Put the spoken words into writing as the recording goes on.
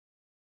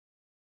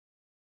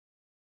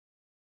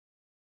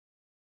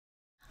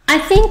I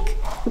think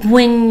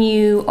when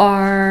you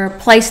are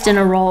placed in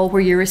a role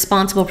where you're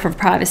responsible for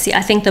privacy,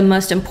 I think the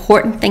most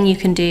important thing you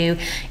can do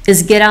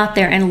is get out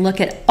there and look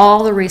at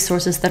all the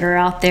resources that are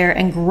out there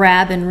and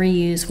grab and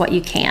reuse what you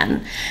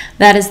can.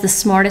 That is the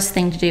smartest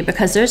thing to do,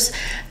 because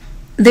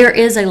there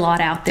is a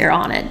lot out there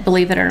on it,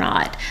 believe it or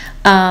not.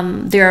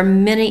 There are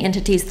many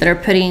entities that are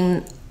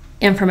putting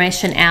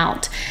information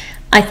out.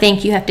 I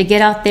think you have to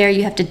get out there,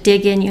 you have to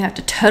dig in, you have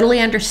to totally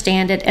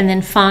understand it, and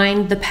then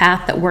find the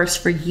path that works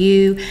for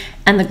you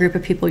and the group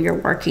of people you're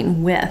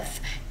working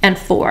with and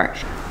for.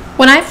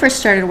 When I first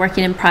started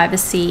working in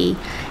privacy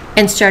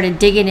and started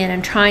digging in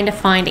and trying to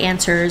find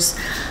answers,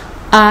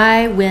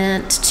 I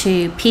went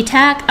to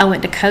PTAC, I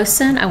went to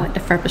COSIN, I went to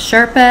FERPA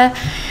Sherpa,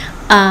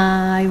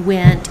 I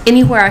went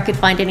anywhere I could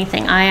find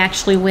anything. I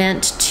actually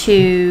went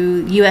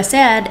to US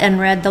Ed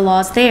and read the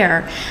laws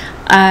there.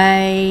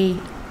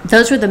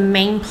 Those were the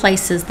main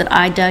places that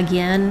I dug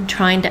in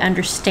trying to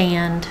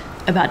understand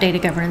about data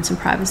governance and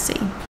privacy.